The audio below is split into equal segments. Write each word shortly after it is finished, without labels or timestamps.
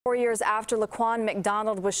4 years after Laquan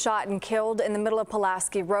McDonald was shot and killed in the middle of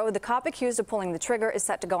Pulaski Road, the cop accused of pulling the trigger is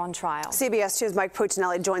set to go on trial. CBS 2's Mike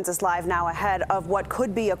Puccinelli joins us live now ahead of what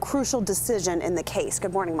could be a crucial decision in the case.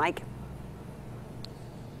 Good morning, Mike.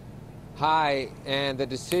 Hi, and the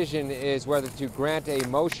decision is whether to grant a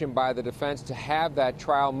motion by the defense to have that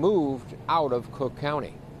trial moved out of Cook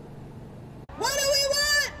County. What do we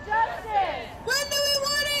want? Justice. When do we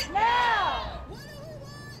want it? Now. What do we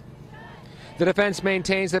want? The defense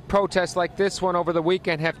maintains that protests like this one over the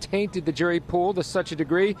weekend have tainted the jury pool to such a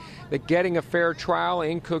degree that getting a fair trial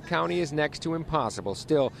in Cook County is next to impossible.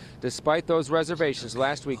 Still, despite those reservations,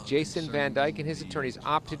 last week Jason Van Dyke and his attorneys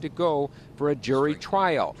opted to go for a jury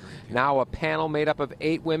trial. Now a panel made up of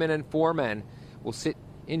 8 women and 4 men will sit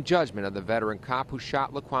in judgment of the veteran cop who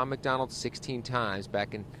shot Laquan McDonald 16 times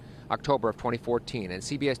back in October of 2014. And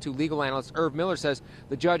CBS 2 legal analyst Irv Miller says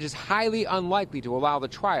the judge is highly unlikely to allow the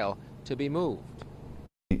trial to be moved.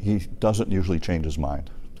 He doesn't usually change his mind.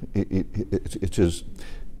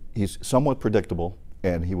 He's somewhat predictable,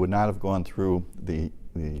 and he would not have gone through the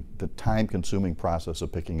time-consuming process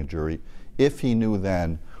of picking a jury if he knew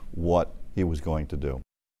then what he was going to do.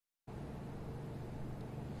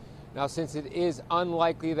 Now, since it is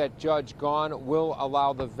unlikely that Judge Gahn will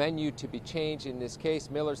allow the venue to be changed in this case,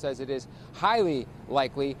 Miller says it is highly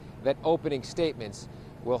likely that opening statements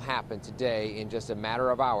will happen today in just a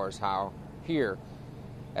matter of hours here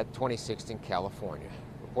at 26th in California.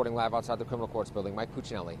 Reporting live outside the criminal courts building, Mike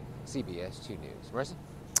Puccinelli, CBS 2 News. Marissa?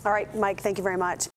 All right, Mike, thank you very much.